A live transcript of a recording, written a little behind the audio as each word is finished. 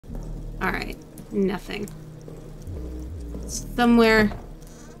Alright. Nothing. Somewhere...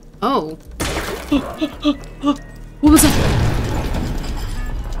 Oh. What was that?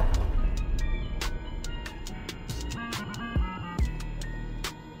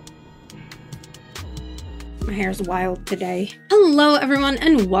 My hair's wild today. Hello everyone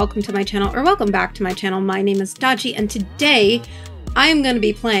and welcome to my channel, or welcome back to my channel. My name is Dachi and today I'm going to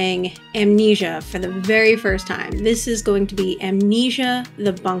be playing Amnesia for the very first time. This is going to be Amnesia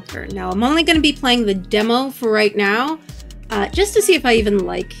the Bunker. Now I'm only going to be playing the demo for right now, just to see if I even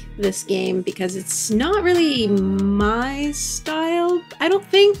like this game, because it's not really my style, I don't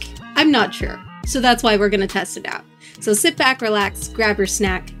think. I'm not sure. So that's why we're going to test it out. So sit back, relax, grab your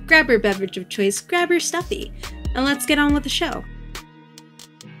snack, grab your beverage of choice, grab your stuffy, and let's get on with the show.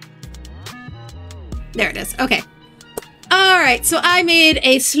 There it is. Okay. Alright, so I made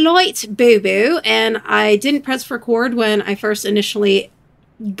a slight boo-boo, and I didn't press record when I first initially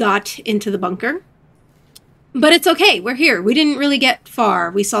got into the bunker. But it's okay, we're here. We didn't really get far.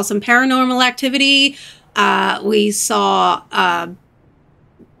 We saw some paranormal activity. We saw,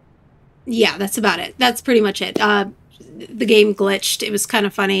 yeah, that's about it. That's pretty much it. The game glitched. It was kind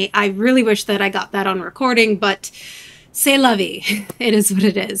of funny. I really wish that I got that on recording, but c'est la vie. It is what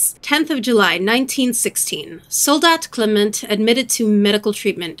it is. 10th of July, 1916. Soldat Clement admitted to medical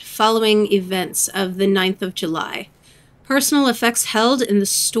treatment following events of the 9th of July. Personal effects held in the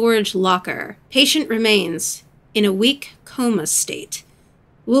storage locker. Patient remains in a weak coma state.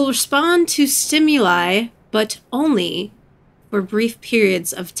 Will respond to stimuli, but only for brief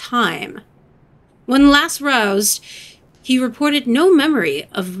periods of time. When last roused, he reported no memory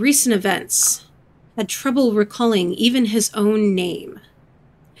of recent events, had trouble recalling even his own name,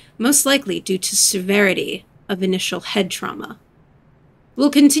 most likely due to severity of initial head trauma.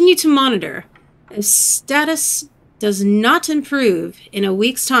 We'll continue to monitor. If status does not improve in a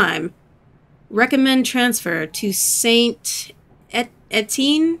week's time, recommend transfer to Saint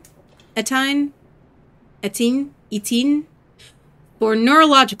Etienne for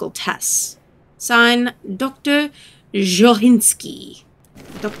neurological tests. Sign, Dr. Johinski.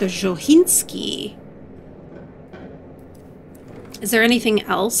 Dr. Johinski. Is there anything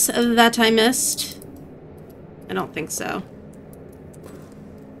else that I missed? I don't think so.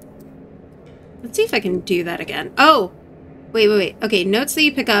 Let's see if I can do that again. Oh! Wait. Okay, notes that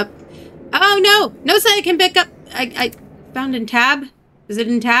you pick up. Oh, no! Notes that I can pick up! I found in tab? Is it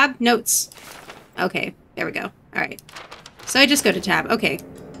in tab? Notes. Okay, there we go. Alright. So I just go to tab. Okay.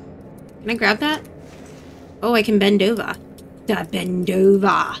 Can I grab that? Oh, I can bend over. Bend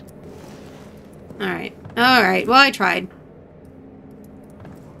over. Alright. Alright, well, I tried.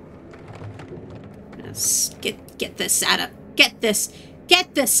 Let's get this out of... Get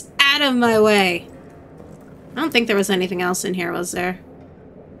this out of my way! I don't think there was anything else in here, was there?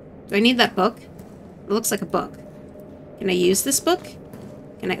 Do I need that book? It looks like a book. Can I use this book?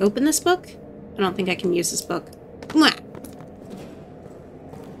 Can I open this book? I don't think I can use this book. Mwah!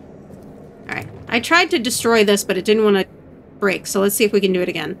 Alright. I tried to destroy this, but it didn't want to break, so let's see if we can do it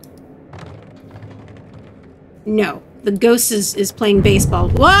again. No. The ghost is playing baseball.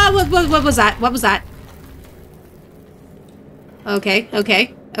 Whoa! What was that? What was that? Okay.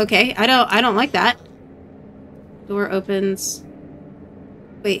 I don't like that. Door opens.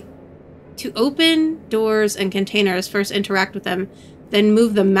 Wait. To open doors and containers, first interact with them, then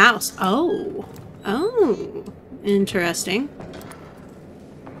move the mouse. Oh. Oh. Interesting.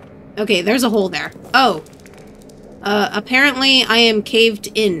 Okay, there's a hole there. Oh. Apparently I am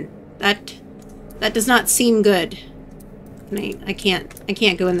caved in. That does not seem good. I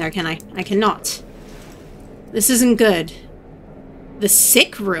can't go in there, can I? I cannot. This isn't good. The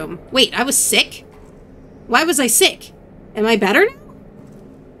sick room. Wait, I was sick? Why was I sick? Am I better now?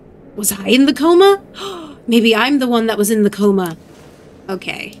 Was I in the coma? Maybe I'm the one that was in the coma.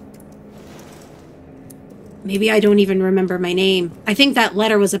 Okay. Maybe I don't even remember my name. I think that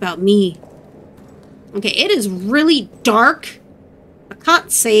letter was about me. Okay, it is really dark. I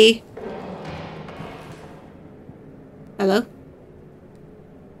can't see. Hello?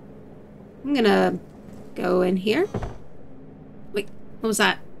 I'm gonna go in here. Wait, what was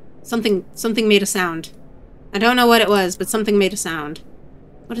that? Something made a sound. I don't know what it was, but something made a sound.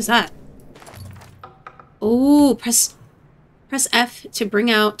 What is that? Oh, press F to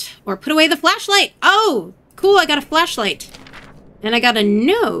bring out or put away the flashlight. Oh, cool, I got a flashlight. And I got a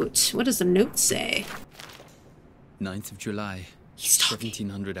note. What does the note say? 9th of July, He's talking.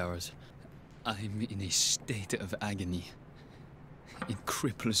 1700 hours. I'm in a state of agony. It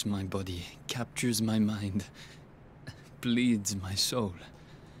cripples my body, captures my mind, bleeds my soul.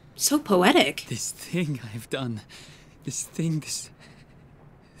 So poetic. This thing I've done, this thing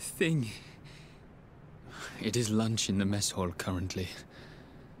thing. It is lunch in the mess hall currently.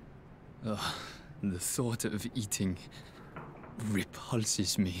 Ugh, the thought of eating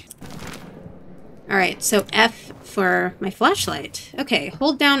repulses me. Alright, so F for my flashlight. Okay,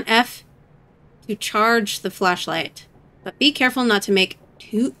 hold down F to charge the flashlight. But be careful not to make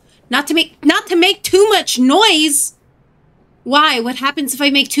too much noise! Why? What happens if I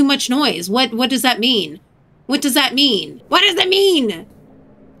make too much noise? What does that mean? What does that mean? What does that mean?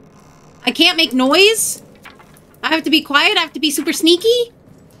 I can't make noise? I have to be quiet? I have to be super sneaky?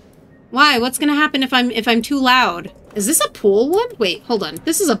 Why? What's gonna happen if I'm too loud? Is this a pool one? Wait, hold on.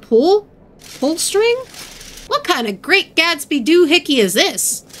 This is a pool? Pull string? What kind of Great Gatsby doohickey is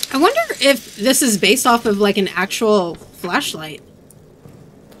this? I wonder if this is based off of like an actual flashlight.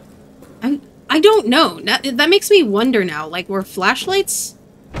 I don't know. That makes me wonder now. Like, were flashlights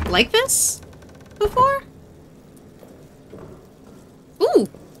like this before? Ooh!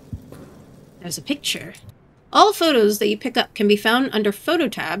 There's a picture. All photos that you pick up can be found under Photo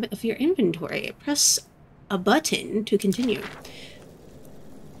tab of your inventory. Press a button to continue.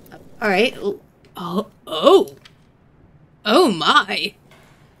 Alright. Oh my.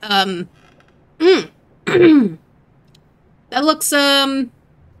 That looks,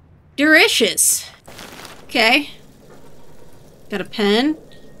 delicious. Okay. Got a pen.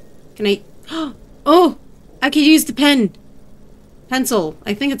 Can I... Oh! I could use the pen. Pencil.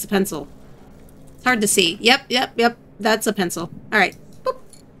 I think it's a pencil. It's hard to see. Yep. That's a pencil. Alright. Boop.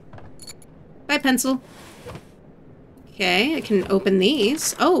 Bye, pencil. Okay, I can open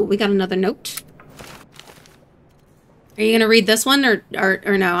these. Oh, we got another note. Are you gonna read this one or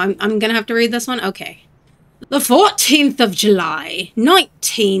no? I'm gonna have to read this one? Okay. The 14th of July,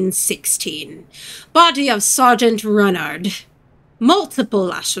 1916. Body of Sergeant Runnard. Multiple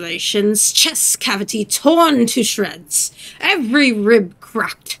lacerations, chest cavity torn to shreds. Every rib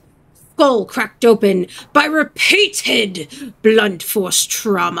cracked. Skull cracked open by repeated blunt force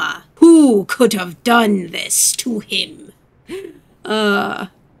trauma. Who could have done this to him? I'm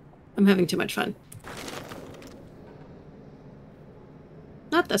having too much fun.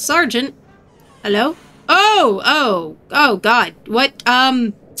 Not the sergeant. Hello? Oh, God. What,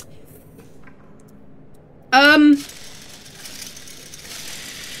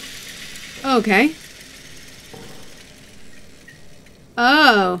 okay.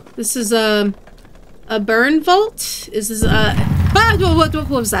 Oh, this is, a burn vault? Is this, what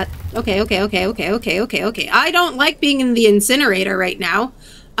was that? Okay. I don't like being in the incinerator right now.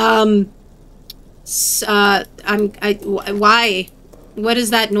 Why? What is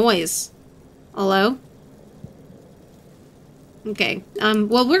that noise? Hello? Okay,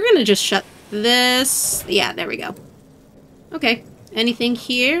 well, we're gonna just shut this. Yeah, there we go. Okay, anything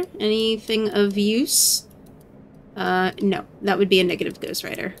here? Anything of use? No, that would be a negative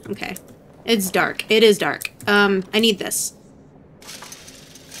ghostwriter. Okay. It's dark. It is dark. I need this.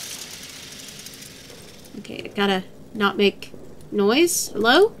 Okay, I gotta not make noise.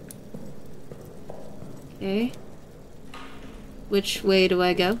 Hello? Okay. Which way do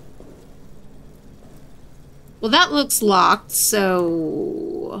I go? Well, that looks locked,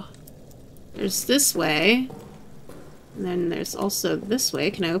 so... There's this way. And then there's also this way.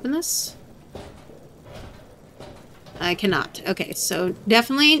 Can I open this? I cannot. Okay, so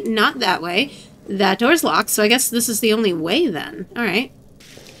definitely not that way. That door's locked, so I guess this is the only way then. Alright.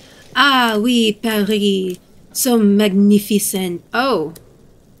 Ah, oui, Paris. So magnificent. Oh.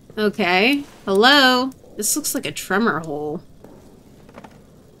 Okay. Hello? This looks like a tremor hole.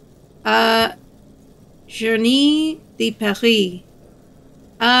 Journée de Paris.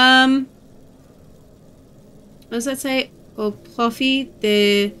 What does that say? Au profit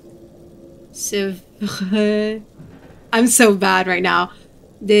de... C'est vrai. I'm so bad right now.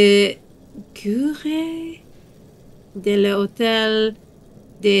 De curé de l'hôtel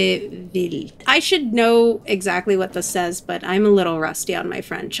de ville. I should know exactly what this says, but I'm a little rusty on my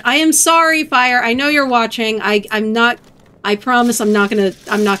French. I am sorry, Fire. I know you're watching. I'm not. I promise I'm not gonna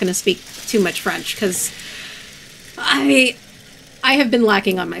speak too much French because I have been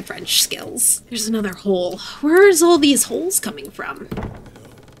lacking on my French skills. There's another hole. Where's all these holes coming from?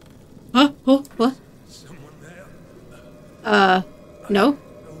 Huh? Oh, what? Someone there? No.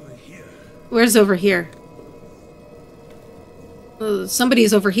 Over here. Where's over here?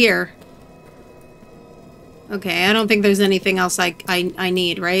 Somebody's over here. Okay, I don't think there's anything else I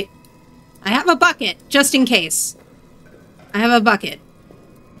need, right? I have a bucket, just in case. I have a bucket.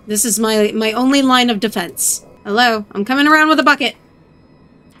 This is my only line of defense. Hello, I'm coming around with a bucket.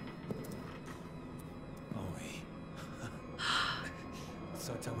 Oh, wait. I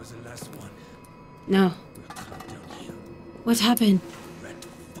thought that was the last one. No. We're trapped down here. What happened? Red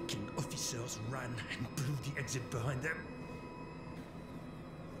fucking officers ran and blew the exit behind them.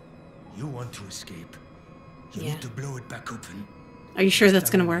 You want to escape. You Yeah. need to blow it back open. Are you sure There's that's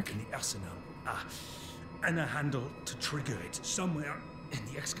gonna work? dynamite in the arsenal. And a handle to trigger it somewhere in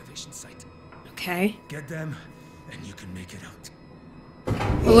the excavation site. Okay. Get them, and you can make it out.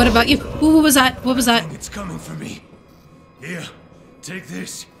 Well, what about you? Ooh, what was that? What was I that? think it's coming for me. Here, take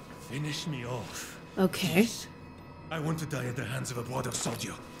this. Finish me off. Okay. I want to die at the hands of a brother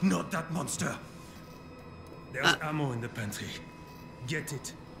soldier, not that monster. There's ammo in the pantry. Get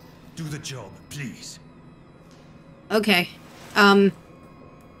it. Do the job, please. Okay.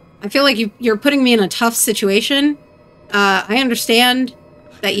 I feel like you're putting me in a tough situation. I understand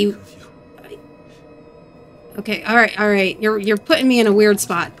that you... Okay, alright. You're putting me in a weird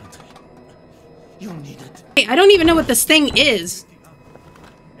spot. You'll need it. Hey, I don't even know what this thing is.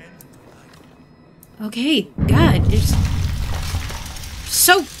 Okay, God, you're just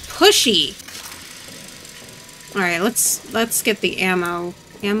so pushy. Alright, let's get the ammo.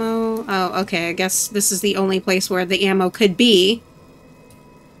 Ammo? Oh, okay, I guess this is the only place where the ammo could be.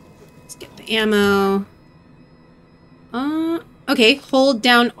 Let's get the ammo. Okay, hold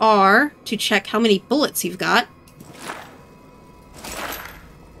down R to check how many bullets you've got.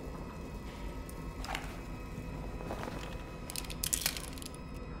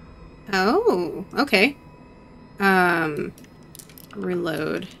 Oh, okay.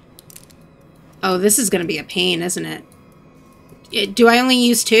 Reload. Oh, this is gonna be a pain, isn't it? Do I only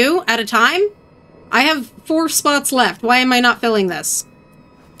use 2 at a time? I have 4 spots left. Why am I not filling this?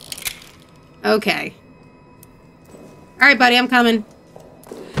 Okay. Alright, buddy, I'm coming.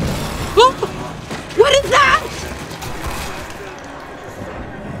 Oh! What is that?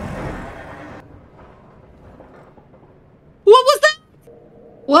 What was that?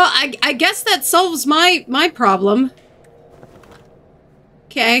 Well, I guess that solves my problem.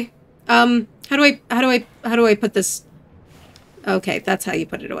 Okay. How do I put this? Okay, that's how you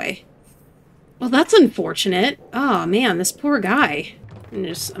put it away. Well, that's unfortunate. Oh man, this poor guy. I'm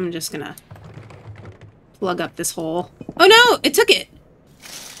just gonna plug up this hole. Oh no, it took it.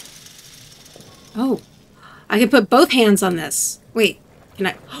 Oh, I can put both hands on this. Wait, can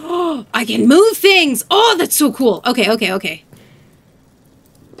I? Oh, I can move things. Oh, that's so cool. Okay.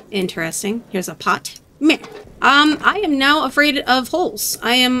 Interesting. Here's a pot. Meh. I am now afraid of holes.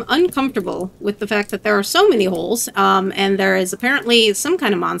 I am uncomfortable with the fact that there are so many holes, and there is apparently some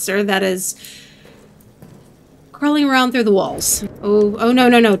kind of monster that is crawling around through the walls. Oh,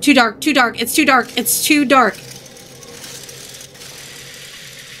 no. Too dark. It's too dark.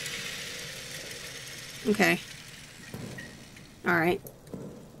 Okay. Alright.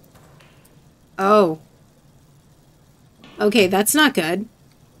 Oh. Okay, that's not good.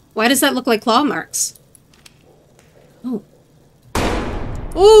 Why does that look like claw marks? Oh.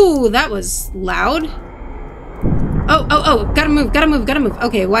 Ooh, that was loud. Oh, gotta move.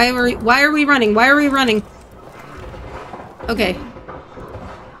 Okay, why are we running? Okay.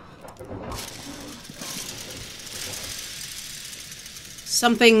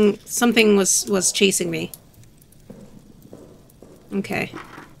 Something was chasing me. Okay.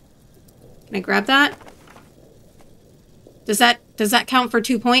 Can I grab that? Does that count for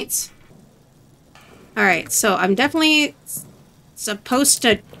 2 points? Alright, so I'm definitely supposed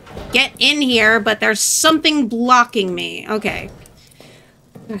to get in here, but there's something blocking me. Okay.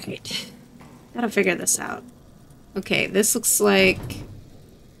 Alright. Gotta figure this out. Okay, this looks like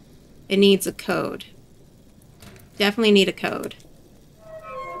it needs a code. Definitely need a code.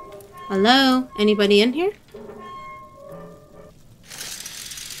 Hello? Anybody in here?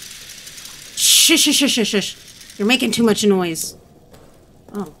 Shush. You're making too much noise.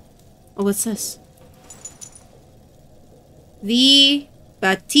 Oh, what's this? The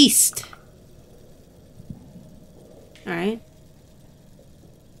Baptiste. Alright.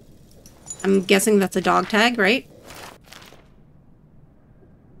 I'm guessing that's a dog tag, right?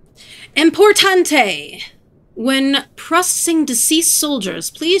 Importante! When processing deceased soldiers,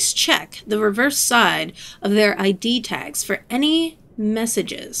 please check the reverse side of their ID tags for any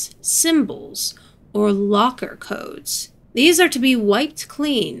messages, symbols, or locker codes. These are to be wiped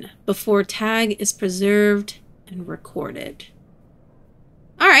clean before tag is preserved and recorded.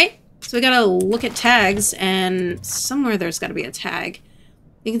 Alright, so we gotta look at tags, and somewhere there's gotta be a tag.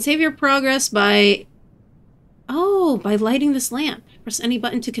 You can save your progress by... Oh, by lighting this lamp. Press any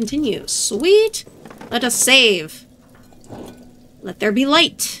button to continue. Sweet! Let us save. Let there be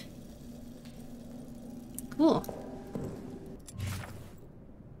light. Cool.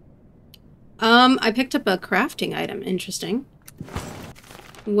 I picked up a crafting item. Interesting.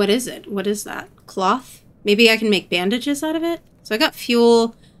 What is it? What is that? Cloth? Maybe I can make bandages out of it? So I got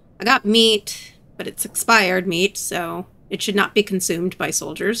fuel. I got meat, but it's expired meat, so it should not be consumed by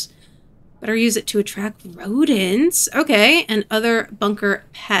soldiers. Better use it to attract rodents. Okay, and other bunker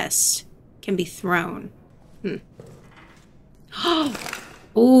pests can be thrown.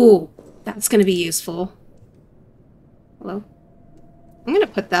 Oh, that's going to be useful. Hello? I'm going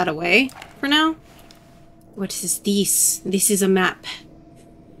to put that away for now. What is this? This is a map.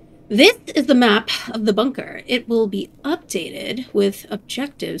 This is the map of the bunker. It will be updated with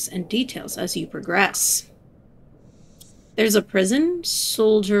objectives and details as you progress. There's a prison,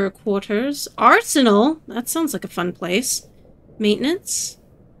 soldier quarters, arsenal. That sounds like a fun place. Maintenance.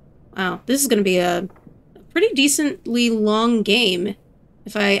 Wow, this is going to be a pretty decently long game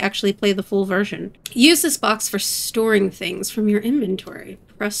if I actually play the full version. Use this box for storing things from your inventory.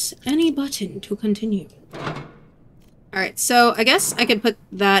 Press any button to continue. Alright, so I guess I could put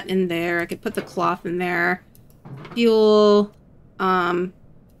that in there. I could put the cloth in there. Fuel, and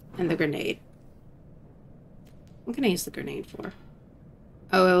the grenade. What can I use the grenade for?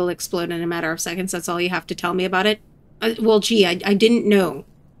 Oh, it will explode in a matter of seconds. That's all you have to tell me about it? Well, gee, I didn't know.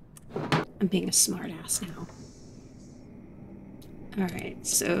 I'm being a smartass now. Alright,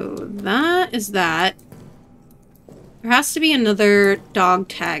 so that is that. There has to be another dog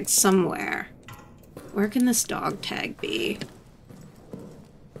tag somewhere. Where can this dog tag be?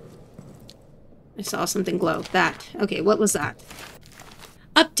 I saw something glow. That. Okay, what was that?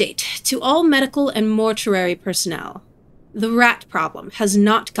 Update to all medical and mortuary personnel. The rat problem has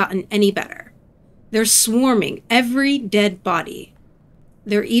not gotten any better. They're swarming every dead body.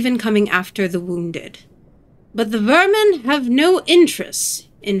 They're even coming after the wounded. But the vermin have no interest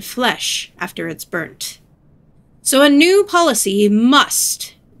in flesh after it's burnt. So a new policy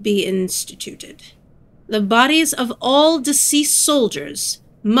must be instituted. The bodies of all deceased soldiers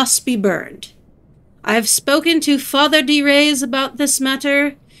must be burned. I have spoken to Father D. Reyes about this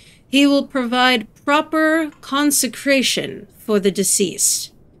matter. He will provide proper consecration for the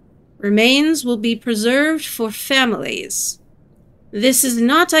deceased. Remains will be preserved for families. This is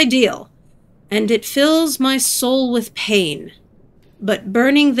not ideal, and it fills my soul with pain. But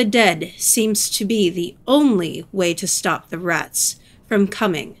burning the dead seems to be the only way to stop the rats from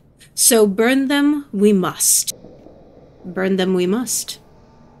coming. So burn them we must. Burn them we must.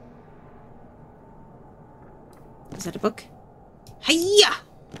 Is that a book? Hiya!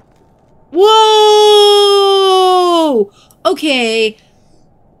 Whoa! Okay.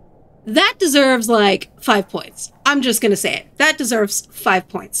 That deserves like 5 points. I'm just gonna say it. That deserves 5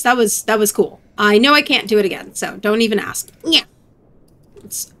 points. That was cool. I know I can't do it again, so don't even ask. Yeah.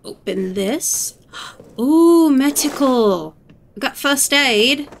 Let's open this. Ooh, medical. We got first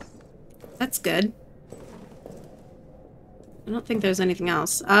aid. That's good. I don't think there's anything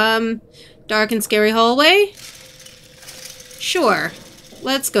else. Dark and scary hallway? Sure.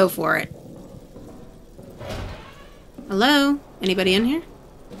 Let's go for it. Hello? Anybody in here?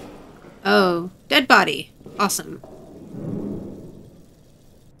 Oh, dead body. Awesome.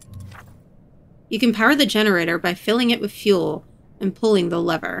 You can power the generator by filling it with fuel and pulling the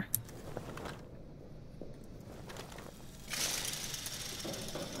lever.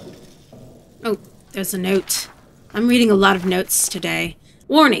 Oh, there's a note. I'm reading a lot of notes today.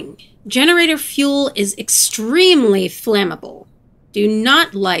 Warning. Generator fuel is extremely flammable. Do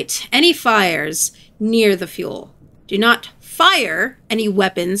not light any fires near the fuel. Do not fire any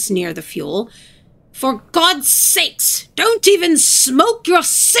weapons near the fuel. For God's sakes, don't even smoke your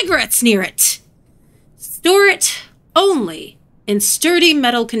cigarettes near it. Store it only in sturdy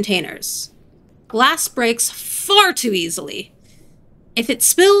metal containers. Glass breaks far too easily. If it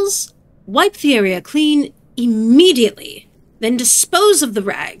spills, wipe the area clean immediately. Then dispose of the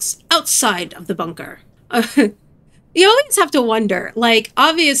rags outside of the bunker. You always have to wonder, like,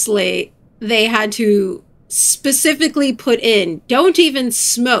 obviously they had to specifically put in, don't even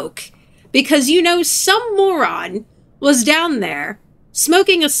smoke, because you know some moron was down there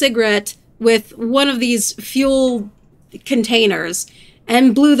smoking a cigarette with one of these fuel containers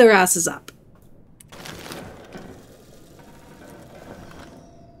and blew their asses up.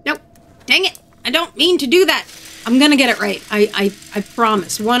 Nope. Dang it. I don't mean to do that. I'm gonna get it right. I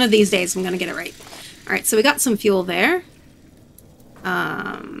promise. One of these days I'm gonna get it right. Alright, so we got some fuel there.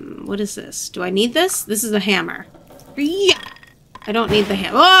 What is this? Do I need this? This is a hammer. Yeah! I don't need the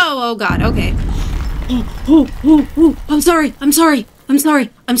hammer. Oh god, okay. Oh, I'm sorry.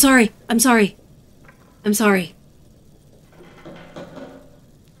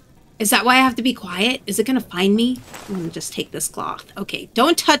 Is that why I have to be quiet? Is it gonna find me? I'm gonna just take this cloth. Okay,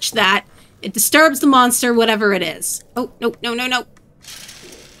 don't touch that. It disturbs the monster, whatever it is. Oh, no.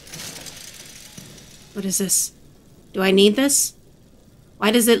 What is this? Do I need this? Why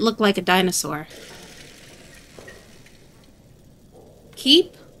does it look like a dinosaur?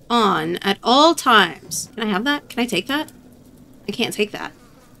 Keep on at all times. Can I have that? Can I take that? I can't take that.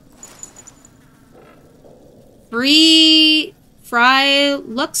 Frylux?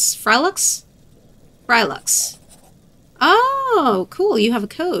 Oh, cool. You have a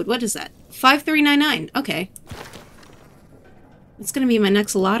code. What is that? 5399. Okay. It's gonna be my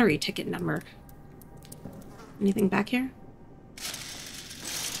next lottery ticket number. Anything back here?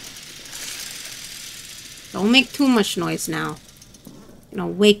 Don't make too much noise now. You know,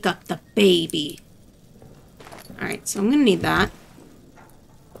 wake up the baby. Alright, so I'm gonna need that.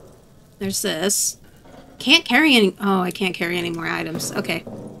 There's this. Can't carry any... Oh, I can't carry any more items. Okay.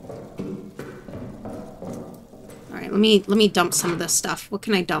 Alright, let me dump some of this stuff. What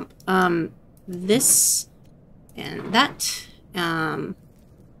can I dump? This and that.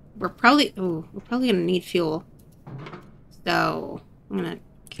 We're probably gonna need fuel. So I'm gonna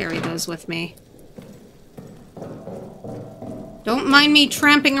carry those with me. Don't mind me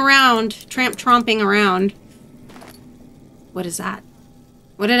tromping around. What is that?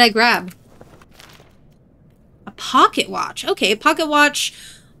 What did I grab? A pocket watch. Okay, a pocket watch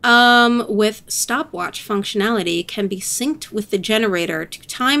with stopwatch functionality can be synced with the generator to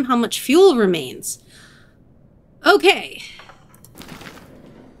time how much fuel remains. Okay.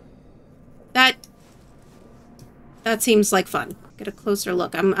 That seems like fun. Get a closer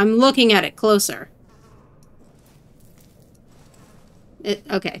look. I'm looking at it closer.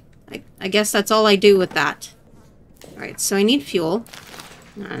 Okay. I guess that's all I do with that. Alright, so I need fuel.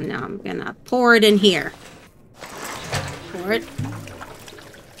 And now I'm gonna pour it in here. Pour it.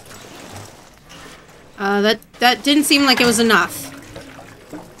 That didn't seem like it was enough.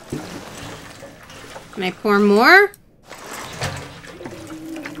 Can I pour more?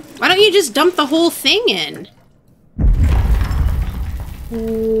 Why don't you just dump the whole thing in?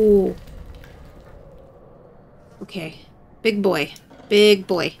 Ooh. Okay. Big boy. Big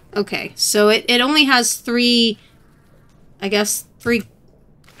boy. Okay, so it only has 3... I guess 3...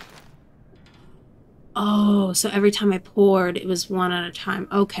 Oh, so every time I poured, it was 1 at a time.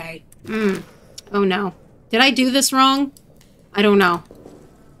 Okay. Oh no. Did I do this wrong? I don't know.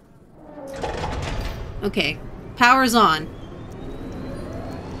 Okay. Power's on.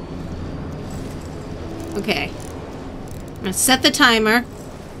 Okay. I'm gonna set the timer.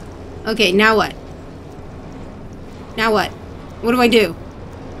 Okay, now what? Now what? What do I do?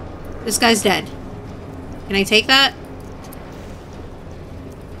 This guy's dead. Can I take that?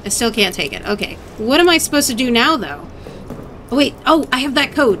 I still can't take it. Okay. What am I supposed to do now, though? Oh, wait. Oh, I have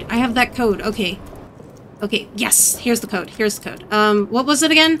that code. I have that code. Okay. Okay. Yes. Here's the code. Here's the code. What was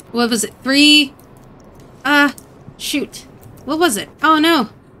it again? What was it? 3... shoot. What was it? Oh, no.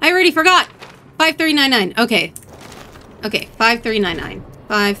 I already forgot. 5399. Okay. Okay. 5399.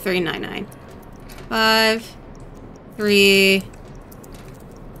 5399. 5... 3...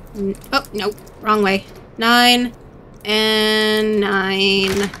 Oh, no. Wrong way. 9... and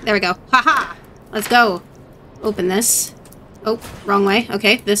 9. There we go. Haha! Let's go. Open this. Oh, wrong way.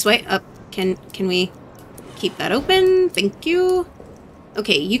 Okay, this way. Up. Can we keep that open? Thank you.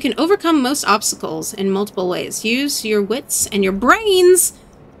 Okay, you can overcome most obstacles in multiple ways. Use your wits and your brains.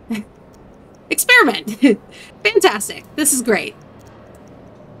 Experiment. Fantastic. This is great.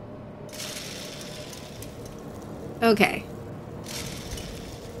 Okay.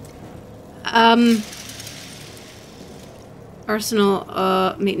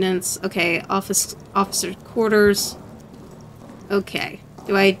 Arsenal, maintenance. Okay, officer quarters. Okay.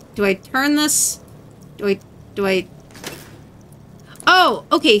 Do I turn this? Do I... Oh,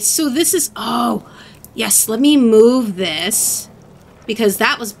 okay, so this is... Oh, yes, let me move this. Because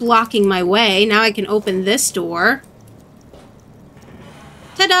that was blocking my way. Now I can open this door.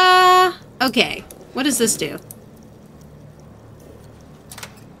 Ta-da! Okay, what does this do?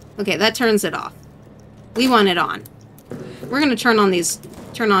 Okay, that turns it off. We want it on. We're gonna turn on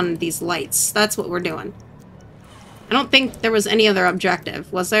these lights. That's what we're doing. I don't think there was any other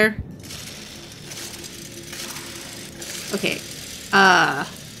objective, was there? Okay.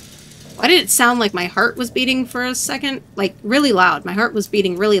 Why did it sound like my heart was beating for a second? Like, really loud. My heart was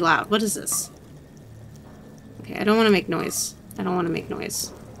beating really loud. What is this? Okay, I don't want to make noise. I don't want to make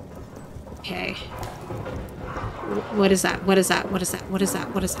noise. Okay. What is that? What is that? What is that? What is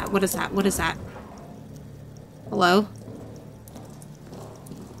that? What is that? What is that? What is that? Hello?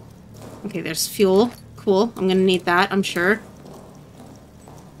 Okay, there's fuel. Cool. I'm gonna need that, I'm sure.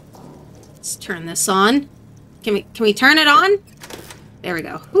 Let's turn this on. Can we turn it on? There we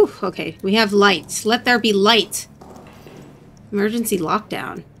go. Whew, okay, we have light. Let there be light. Emergency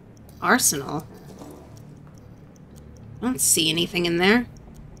lockdown. Arsenal. I don't see anything in there.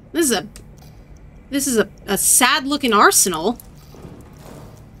 This is a sad-looking arsenal.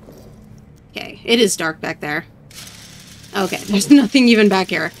 Okay, it is dark back there. Okay, there's nothing even back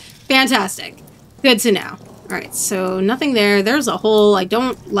here. Fantastic. Good to know. Alright, so nothing there. There's a hole. I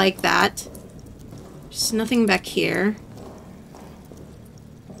don't like that. Just nothing back here.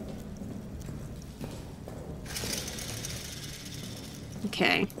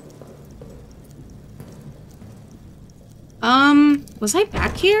 Okay. Was I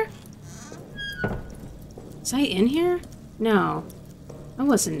back here? Was I in here? No. I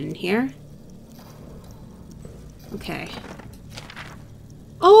wasn't in here. Okay.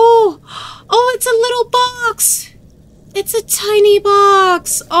 Oh! Oh, it's a little box! It's a tiny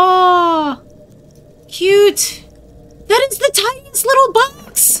box! Oh! Cute! That is the tiniest little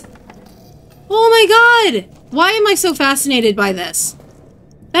box! Oh my god! Why am I so fascinated by this?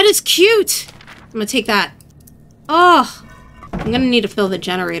 That is cute! I'm gonna take that. Oh! I'm gonna need to fill the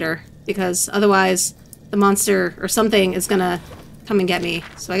generator, because otherwise the monster or something is gonna come and get me.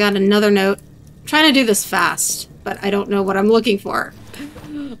 So I got another note. I'm trying to do this fast, but I don't know what I'm looking for.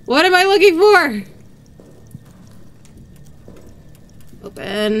 What am I looking for?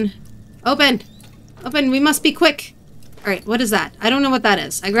 Open. Open! Open! We must be quick! Alright, what is that? I don't know what that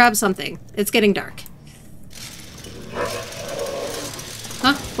is. I grabbed something. It's getting dark.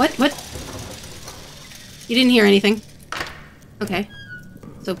 Huh? What? What? You didn't hear anything. Okay.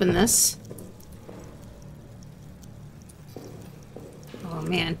 Let's open this. Oh,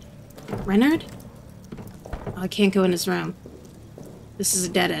 man. Renard? Oh, I can't go in his room. This is a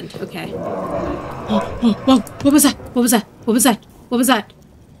dead end. Okay. Oh, oh, whoa! What was that? What was that? What was that? What was that?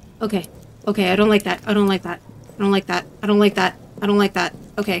 Okay. Okay, I don't like that. I don't like that. I don't like that. I don't like that. I don't like that.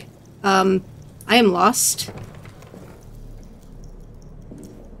 Okay. I am lost.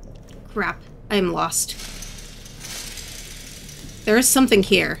 Crap. I am lost. There is something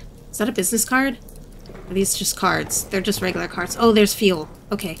here. Is that a business card? Are these just cards? They're just regular cards. Oh, there's fuel.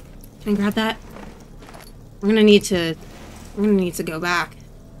 Okay. Can I grab that? We're gonna need to go back.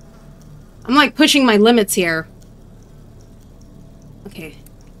 I'm like pushing my limits here. Okay.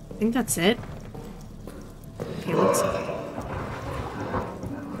 I think that's it. Okay, let's...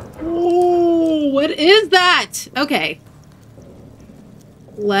 Oh, what is that? Okay.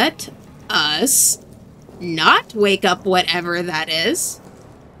 Let us not wake up whatever that is.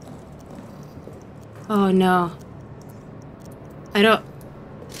 Oh, no. I don't...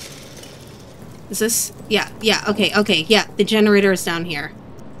 Is this... Yeah, okay, yeah. The generator is down here.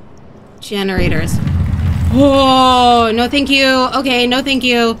 Generators. Oh, no thank you. Okay, no thank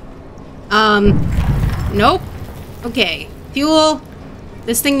you. Nope. Okay, fuel.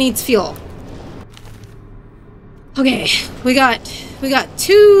 This thing needs fuel. Okay, we got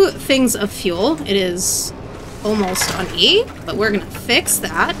 2 things of fuel. It is almost on E, but we're gonna fix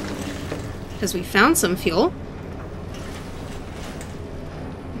that because we found some fuel.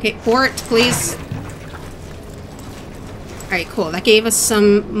 Okay, pour it, please. Alright, cool. That gave us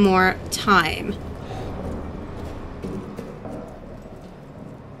some more time.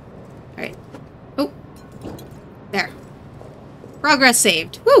 Alright. Oh. There. Progress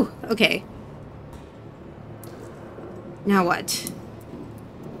saved. Woo! Okay. Now what?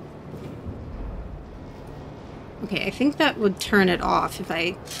 Okay, I think that would turn it off if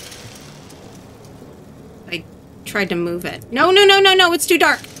I tried to move it. No, it's too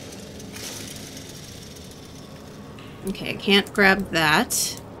dark! Okay, I can't grab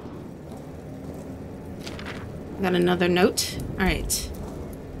that. Got another note. Alright.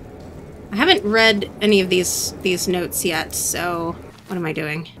 I haven't read any of these notes yet, so what am I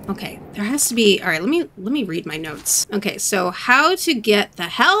doing? Okay, there has to be... Alright, let me read my notes. Okay, so how to get the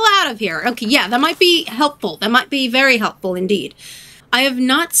hell out of here. Okay, yeah, that might be helpful. That might be very helpful indeed. I have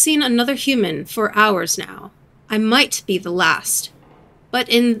not seen another human for hours now. I might be the last. But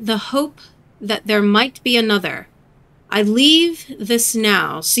in the hope that there might be another, I leave this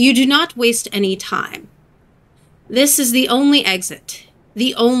now so you do not waste any time. This is the only exit,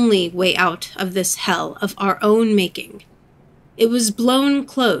 the only way out of this hell of our own making. It was blown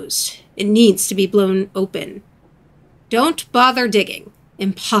closed. It needs to be blown open. Don't bother digging.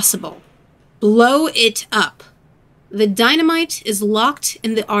 Impossible. Blow it up. The dynamite is locked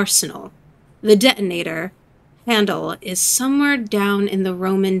in the arsenal. The detonator handle is somewhere down in the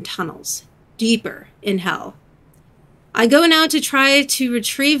Roman tunnels, deeper in hell. I go now to try to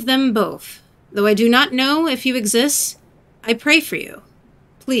retrieve them both. Though I do not know if you exist, I pray for you.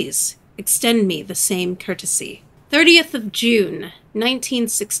 Please, extend me the same courtesy. 30th of June,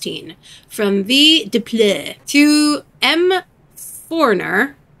 1916. From V. Deplay to M.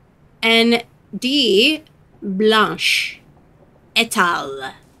 Foreigner and D. Blanche et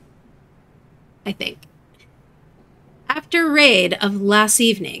al. I think. After raid of last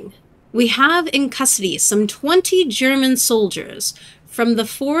evening, we have in custody some 20 German soldiers from the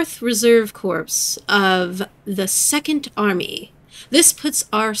 4th Reserve Corps of the 2nd Army. This puts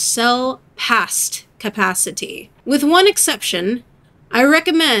our cell past capacity. With one exception, I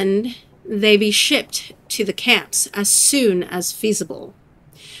recommend they be shipped to the camps as soon as feasible.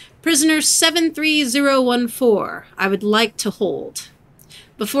 Prisoner 73014, I would like to hold.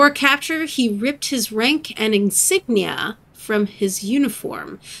 Before capture, he ripped his rank and insignia from his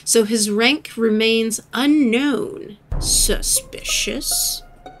uniform, so his rank remains unknown. Suspicious.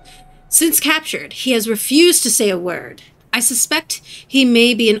 Since captured, he has refused to say a word. I suspect he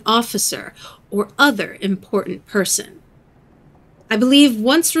may be an officer or other important person. I believe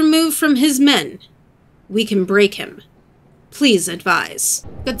once removed from his men, we can break him. Please advise.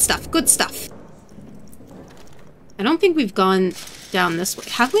 Good stuff, good stuff. I don't think we've gone down this way.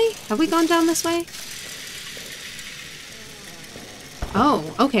 Have we? Have we gone down this way?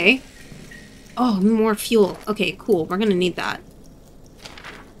 Oh, okay. Oh, more fuel. Okay, cool. We're gonna need that.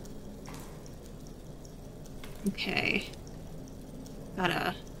 Okay.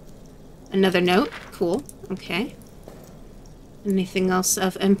 Got another note. Cool. Okay. Anything else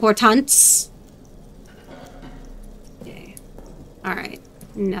of importance? Okay. Alright.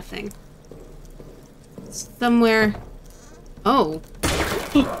 Nothing. Somewhere. Oh.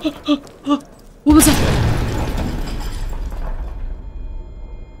 What was that?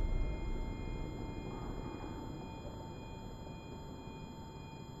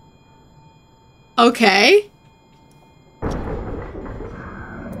 Okay.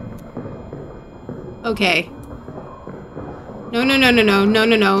 Okay. No, no, no, no, no, no,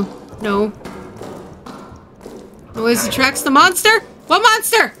 no, no, no. Noise attracts the monster? What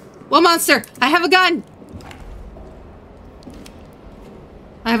monster? What monster? I have a gun.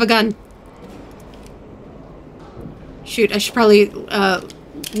 I have a gun. Shoot, I should probably, load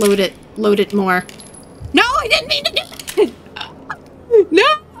it more. No, I didn't mean to do it! No!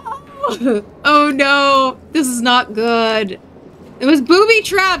 Oh no, this is not good. It was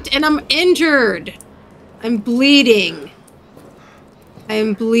booby-trapped and I'm injured. I'm bleeding. I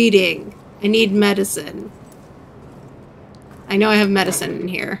am bleeding. I need medicine. I know I have medicine in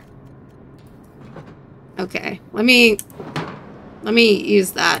here. Okay, let me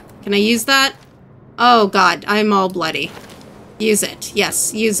use that. Can I use that? Oh god, I'm all bloody. Use it.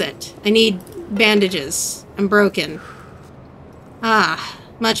 Yes, use it. I need bandages. I'm broken. Ah,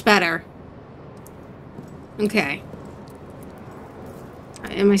 much better. Okay.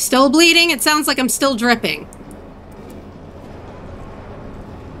 Am I still bleeding? It sounds like I'm still dripping.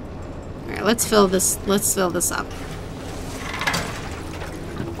 Alright, let's fill this up.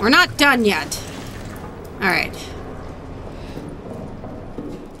 We're not done yet. Alright.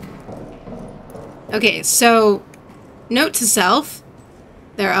 Okay, so note to self,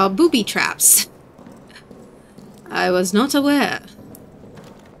 there are booby traps. I was not aware.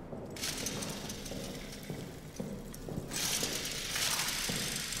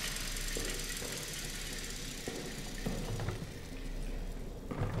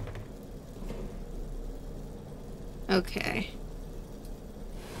 Okay.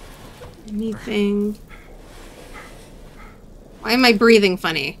 Anything? Why am I breathing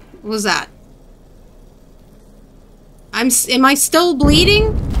funny? What was that? Am I still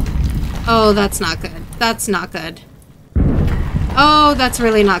bleeding? Oh, that's not good. That's not good. Oh, that's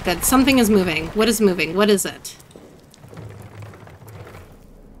really not good. Something is moving. What is moving? What is it?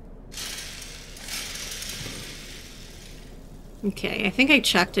 Okay, I think I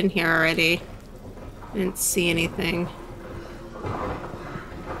checked in here already. Didn't see anything.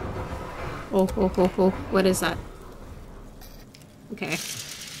 Oh, oh, oh, oh. What is that? Okay.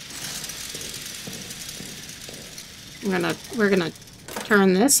 We're gonna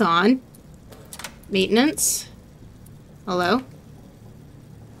turn this on. Maintenance. Hello?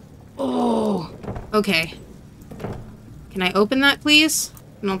 Oh! Okay. Can I open that, please?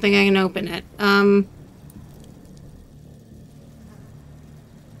 I don't think I can open it.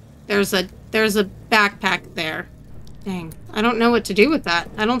 There's a backpack there. Dang. I don't know what to do with that.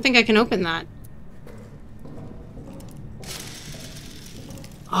 I don't think I can open that.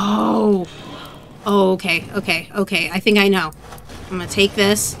 Oh! Oh, okay, okay, okay. I think I know. I'm gonna take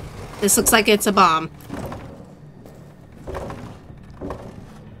this. This looks like it's a bomb.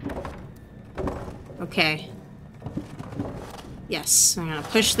 Okay. Yes, I'm gonna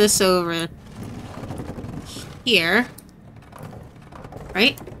push this over here.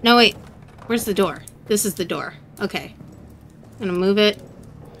 Right? No, wait. Where's the door? This is the door. Okay. I'm gonna move it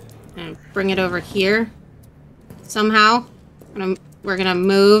and bring it over here. Somehow. We're gonna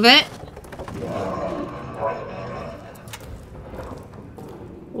move it.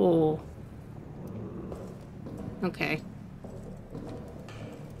 Oh. Okay.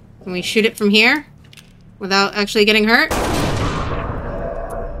 Can we shoot it from here? Without actually getting hurt?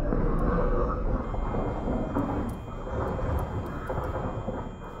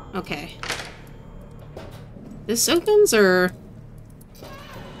 Okay. This opens, or...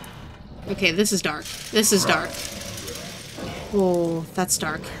 Okay, this is dark. This is dark. Oh, that's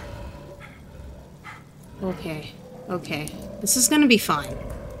dark. Okay. Okay. This is gonna be fine.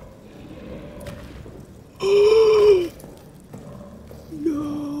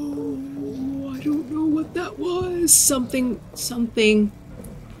 No! I don't know what that was. Something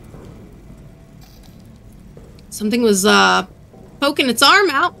was, poking its arm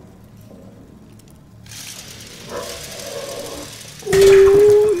out.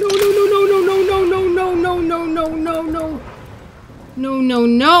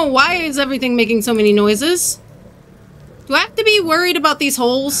 No. Why is everything making so many noises? Do I have to be worried about these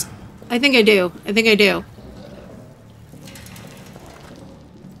holes? I think I do.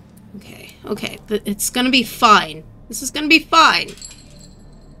 Okay. It's gonna be fine. This is gonna be fine.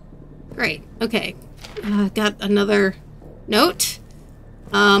 Great. Okay. Got another note.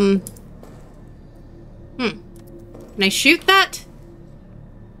 Can I shoot that?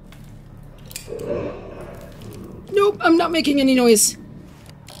 Nope, I'm not making any noise.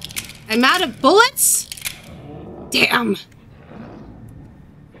 I'm out of bullets? Damn.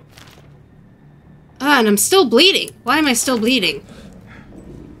 And I'm still bleeding. Why am I still bleeding?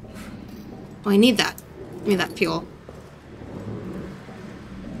 Oh, I need that. I need that fuel.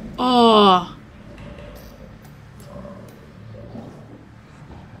 Oh.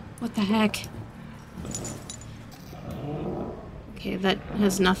 What the heck? Okay, that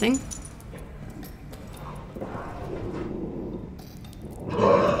has nothing.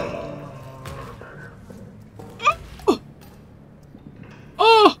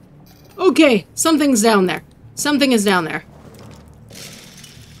 Oh! Okay, something's down there. Something is down there.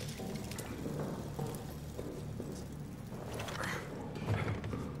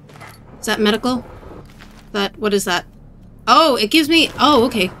 Is that medical? What is that? Oh, it gives me... Oh,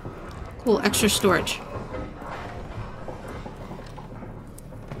 okay. Cool, extra storage.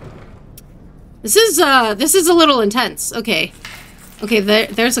 This is a little intense. Okay. Okay,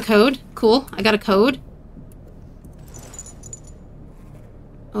 there's a code. Cool, I got a code.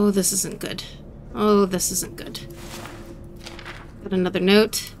 Oh, this isn't good. Oh, this isn't good. Got another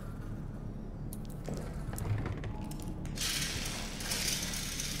note.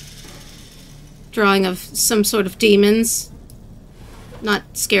 Drawing of some sort of demons. Not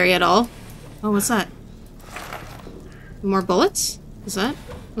scary at all. Oh, what's that? More bullets? Was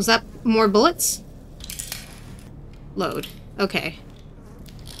that more bullets? Load. Okay.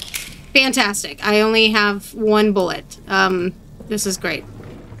 Fantastic. I only have one bullet. This is great.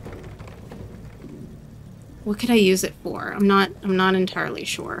 What could I use it for? I'm not entirely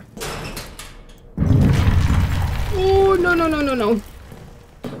sure. Oh, no.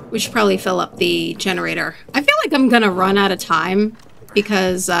 We should probably fill up the generator. I feel like I'm gonna run out of time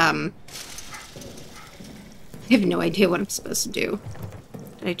because, I have no idea what I'm supposed to do.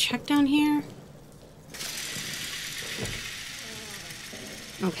 Did I check down here?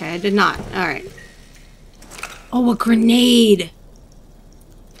 Okay, I did not. Alright. Oh, a grenade!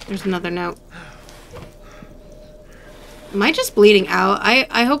 There's another note. Am I just bleeding out?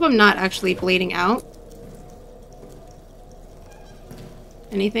 I hope I'm not actually bleeding out.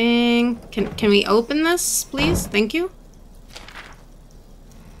 Anything? Can we open this, please? Thank you.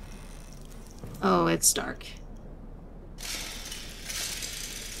 Oh, it's dark.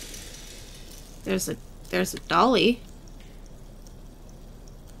 There's a dolly.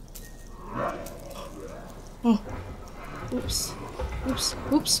 Oh. Oops.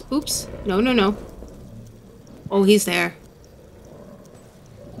 No. Oh, he's there.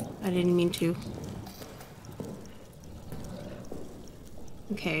 I didn't mean to.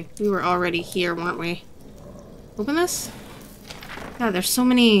 Okay, we were already here, weren't we? Open this? God, there's so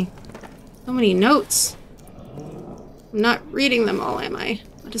many notes. I'm not reading them all, am I?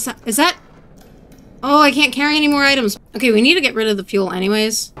 What is that? Is that? Oh, I can't carry any more items. Okay, we need to get rid of the fuel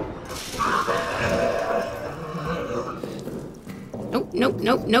anyways.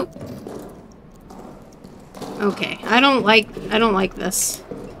 Nope. Okay, I don't like this.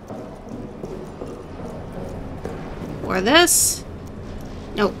 Or this.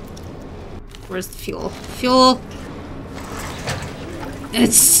 Nope. Where's the fuel? Fuel.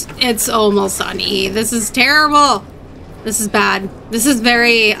 It's almost on E. This is terrible. This is bad. This is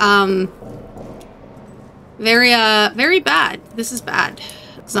very bad. This is bad.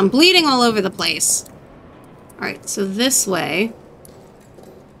 Because I'm bleeding all over the place. Alright, so this way.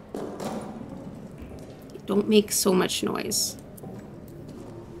 Don't make so much noise.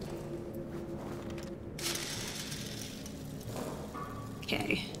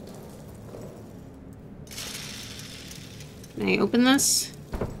 Okay. Can I open this?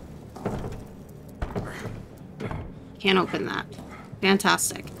 Can't open that.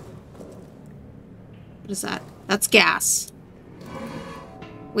 Fantastic. What is that? That's gas.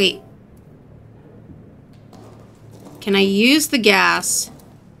 Wait. Can I use the gas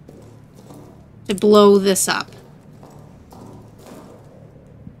to blow this up?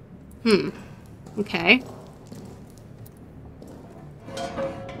 Okay.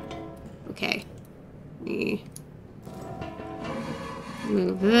 Okay. Let me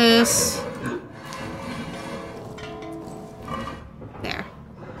move this. There.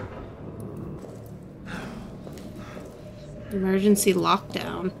 Emergency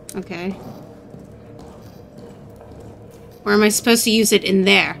lockdown. Okay. Or am I supposed to use it in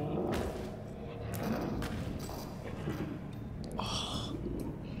there? Oh.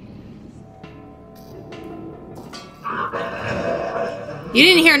 You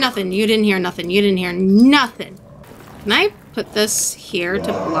didn't hear nothing. You didn't hear nothing. You didn't hear nothing. Can I put this here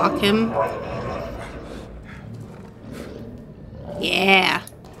to block him? Yeah.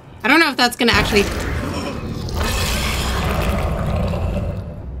 I don't know if that's gonna actually...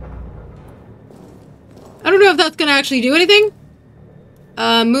 I don't know if that's gonna actually do anything.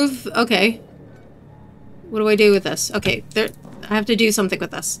 Move... Okay. What do I do with this? Okay, there... I have to do something with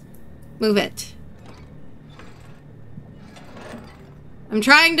this. Move it. I'm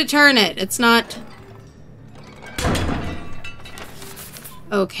trying to turn it. It's not...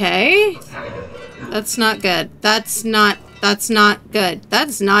 Okay. That's not good. That's not good.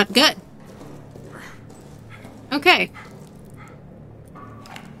 That's not good. Okay.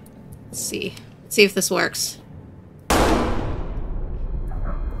 Let's see. Let's see if this works.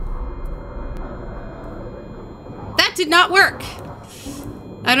 That did not work.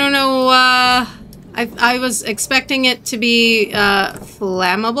 I don't know, I was expecting it to be,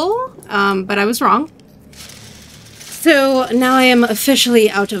 flammable, but I was wrong. So now I am officially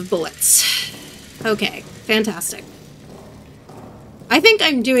out of bullets. Okay, fantastic. I think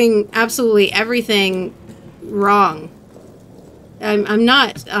I'm doing absolutely everything wrong. I'm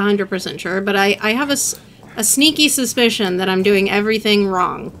not 100% sure, but I have a sneaky suspicion that I'm doing everything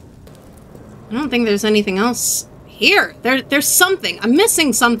wrong. I don't think there's anything else here. There's something. I'm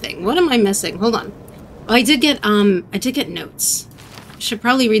missing something. What am I missing? Hold on. Oh, I did get notes. I should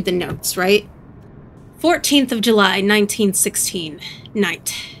probably read the notes, right? 14th of July, 1916.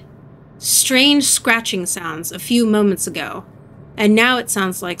 Night. Strange scratching sounds a few moments ago, and now it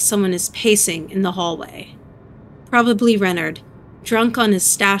sounds like someone is pacing in the hallway. Probably Renard. Drunk on his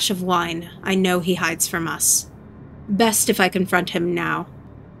stash of wine, I know he hides from us. Best if I confront him now.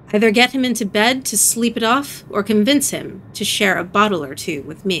 Either get him into bed to sleep it off, or convince him to share a bottle or two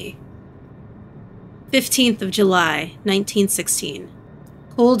with me. 15th of July, 1916.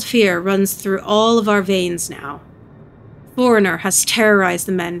 Cold fear runs through all of our veins now. Foreigner has terrorized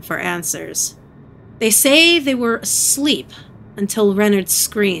the men for answers. They say they were asleep until Renard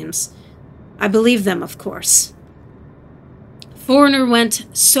screams. I believe them, of course. Foreigner went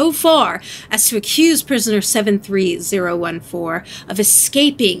so far as to accuse prisoner 73014 of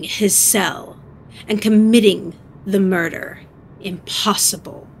escaping his cell and committing the murder.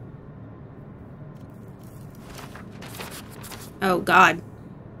 Impossible. Oh, God.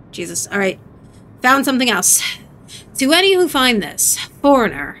 Jesus. All right. Found something else. To any who find this,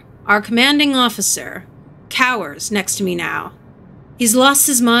 Foreigner, our commanding officer, cowers next to me now. He's lost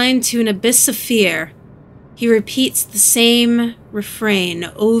his mind to an abyss of fear. He repeats the same refrain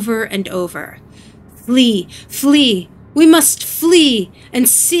over and over. Flee, flee, we must flee and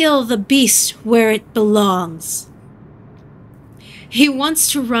seal the beast where it belongs. He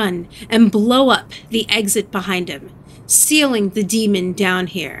wants to run and blow up the exit behind him, sealing the demon down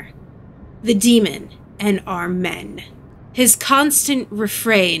here. The demon and our men. His constant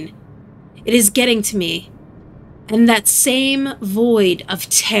refrain, it is getting to me. And that same void of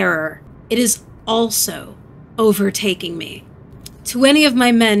terror, it is also overtaking me. To any of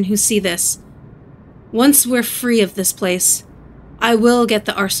my men who see this, once we're free of this place, I will get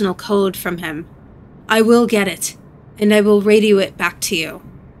the arsenal code from him. I will get it, and I will radio it back to you.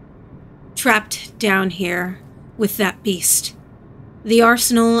 Trapped down here with that beast. The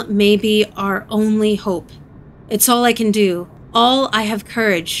arsenal may be our only hope. It's all I can do, all I have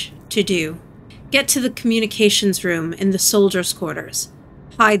courage to do. Get to the communications room in the soldiers' quarters.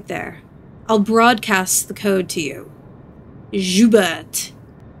 Hide there. I'll broadcast the code to you. Joubert.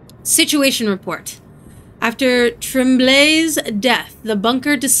 Situation report. After Tremblay's death, the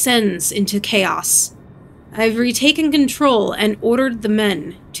bunker descends into chaos. I've retaken control and ordered the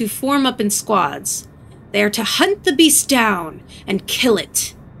men to form up in squads. They are to hunt the beast down and kill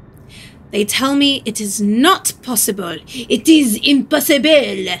it. They tell me it is not possible. It is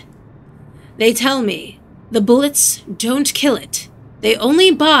impossible. They tell me the bullets don't kill it. They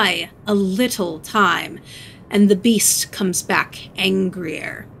only buy a little time, and the beast comes back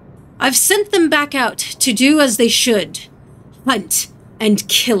angrier. I've sent them back out to do as they should. Hunt and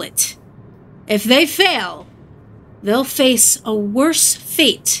kill it. If they fail, they'll face a worse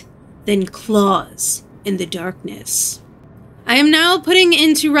fate than claws in the darkness. I am now putting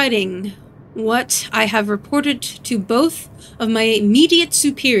into writing what I have reported to both of my immediate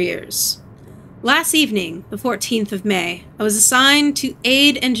superiors. Last evening, the 14th of May, I was assigned to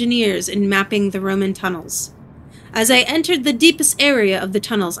aid engineers in mapping the Roman tunnels. As I entered the deepest area of the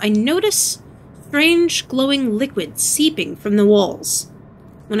tunnels, I noticed strange glowing liquid seeping from the walls.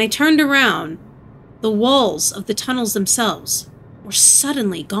 When I turned around, the walls of the tunnels themselves were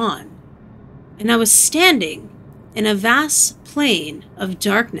suddenly gone, and I was standing in a vast plain of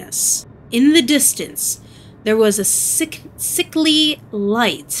darkness. In the distance, there was a sickly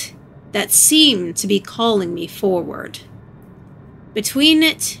light that seemed to be calling me forward. Between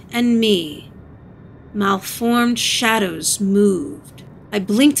it and me, malformed shadows moved. I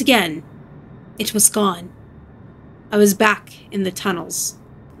blinked again. It was gone. I was back in the tunnels.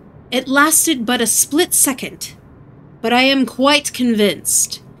 It lasted but a split second, but I am quite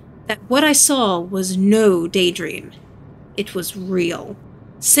convinced that what I saw was no daydream. It was real.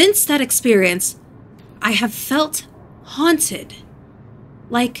 Since that experience, I have felt haunted.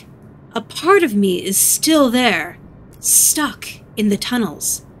 Like a part of me is still there, stuck in the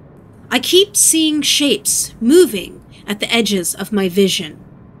tunnels. I keep seeing shapes moving at the edges of my vision.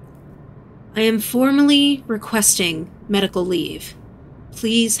 I am formally requesting medical leave.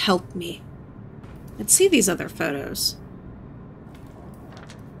 Please help me. Let's see these other photos.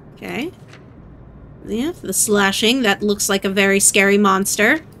 Okay. Yeah, the slashing. That looks like a very scary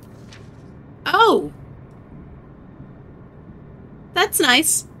monster. Oh! That's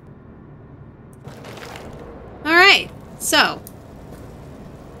nice. Alright, so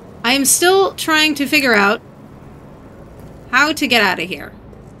I am still trying to figure out how to get out of here.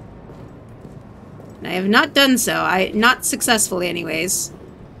 And I have not done so. Not successfully anyways.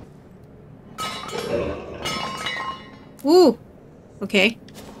 Ooh. Okay.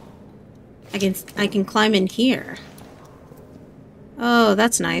 I can climb in here. Oh,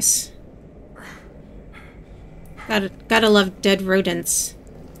 that's nice. Gotta love dead rodents.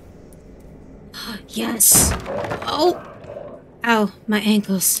 Yes. Oh. Ow, my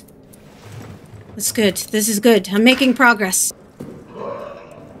ankles. That's good. This is good. I'm making progress.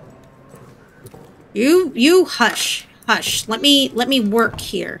 You hush. Hush. Let me work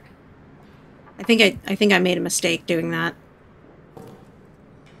here. I think I made a mistake doing that.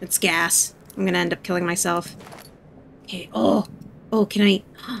 It's gas. I'm gonna end up killing myself. Okay. Oh, can I...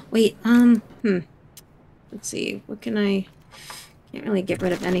 Wait, let's see. What can I... Can't really get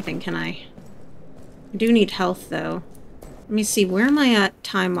rid of anything, can I? I do need health, though. Let me see. Where am I at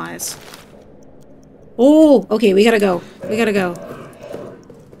time-wise? Oh! Okay, we gotta go. We gotta go.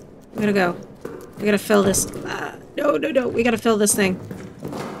 We gotta go. We gotta fill this... No. We gotta fill this thing.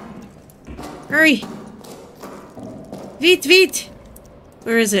 Hurry! Vite!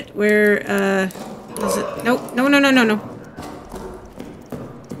 Where is it? Where, is it? Nope. No.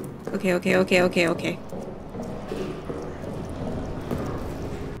 Okay.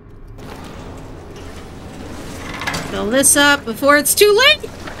 Fill this up before it's too late!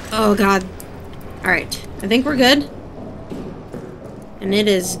 Oh, God. Alright. I think we're good. And it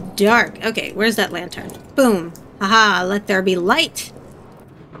is dark. Okay, where's that lantern? Boom. Haha, let there be light!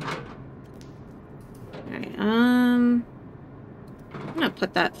 Alright, I'm gonna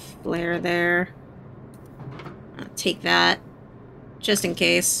put that flare there. I'll take that. Just in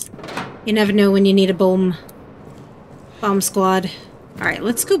case. You never know when you need a bomb squad. Alright,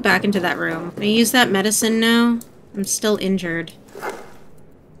 let's go back into that room. Can I use that medicine now? I'm still injured.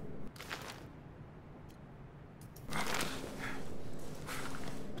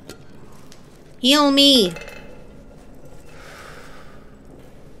 Heal me!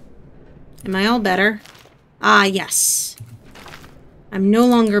 Am I all better? Ah, yes. I'm no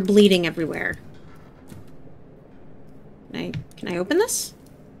longer bleeding everywhere. Can I open this?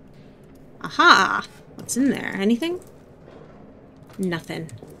 Aha! What's in there? Anything?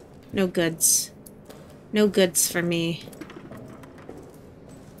 Nothing. No goods. No goods for me.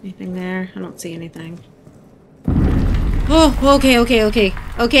 Anything there? I don't see anything. Oh,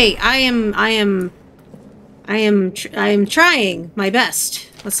 okay. I am trying my best.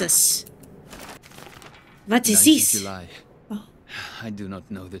 What's this? What is 9th this? July. Oh. I do not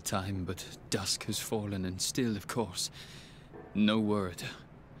know the time, but dusk has fallen, and still, of course, no word.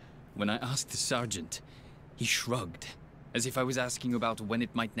 When I asked the sergeant, he shrugged, as if I was asking about when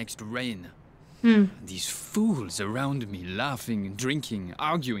it might next rain. These fools around me, laughing, drinking,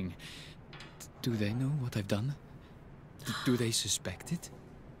 arguing. Do they know what I've done? Do they suspect it?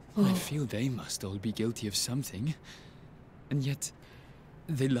 Oh. I feel they must all be guilty of something. And yet,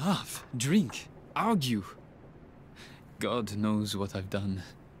 they laugh, drink, argue. God knows what I've done.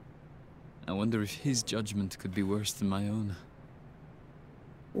 I wonder if his judgment could be worse than my own.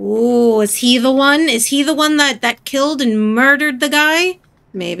 Oh, is he the one? Is he the one that killed and murdered the guy?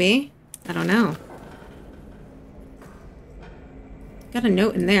 Maybe. I don't know. Got a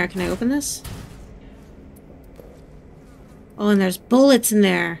note in there. Can I open this? Oh, and there's bullets in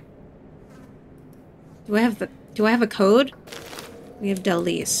there. Do I have a code? We have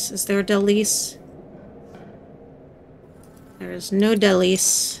Delis. Is there a Delis? There is no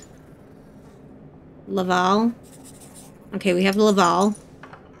Delis. Laval. Okay, we have Laval.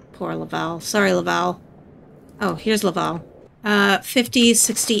 Poor Laval. Sorry, Laval. Oh, here's Laval.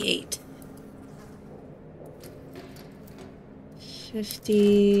 5068.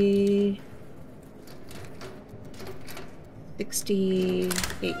 50...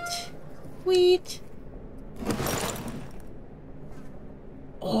 68. Wait.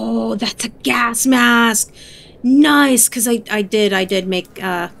 Oh, that's a gas mask. Nice, because I did make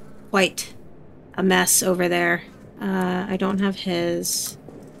quite a mess over there. I don't have his.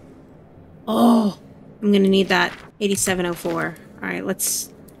 Oh, I'm gonna need that 8704. All right,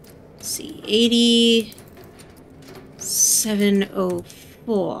 let's see.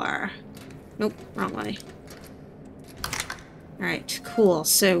 8704. Nope, wrong way. Alright, cool.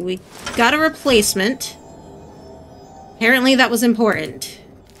 So we got a replacement. Apparently that was important.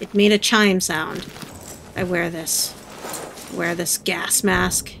 It made a chime sound. I wear this. Wear this gas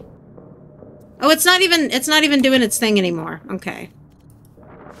mask. Oh, it's not even doing its thing anymore. Okay.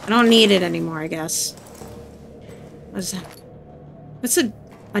 I don't need it anymore, I guess. What is that? What's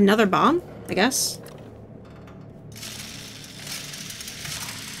another bomb, I guess?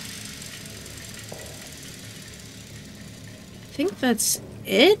 I think that's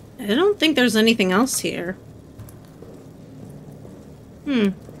it? I don't think there's anything else here.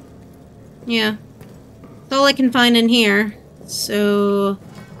 Yeah. That's all I can find in here. So,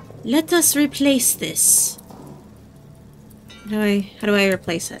 let us replace this. How do I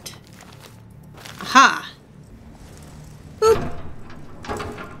replace it? Aha! Boop!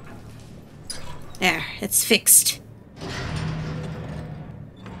 There, it's fixed.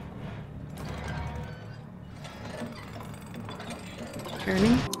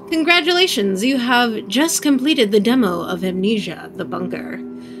 Turning. Congratulations, you have just completed the demo of Amnesia, the bunker.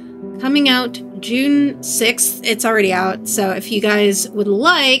 Coming out June 6th. It's already out, so if you guys would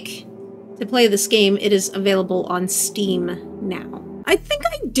like to play this game, it is available on Steam now. I think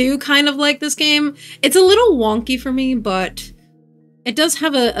I do kind of like this game. It's a little wonky for me, but it does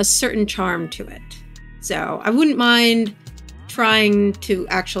have a certain charm to it. So I wouldn't mind trying to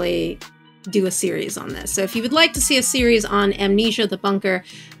actually do a series on this. So if you would like to see a series on Amnesia, the bunker,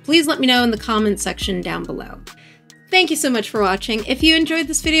 please let me know in the comment section down below. Thank you so much for watching. If you enjoyed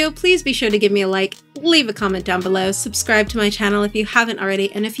this video, please be sure to give me a like, leave a comment down below, subscribe to my channel if you haven't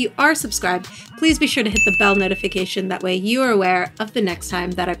already, and if you are subscribed, please be sure to hit the bell notification, that way you are aware of the next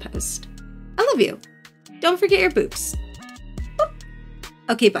time that I post. I love you. Don't forget your boops. Boop.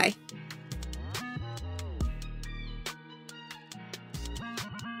 Okay, bye.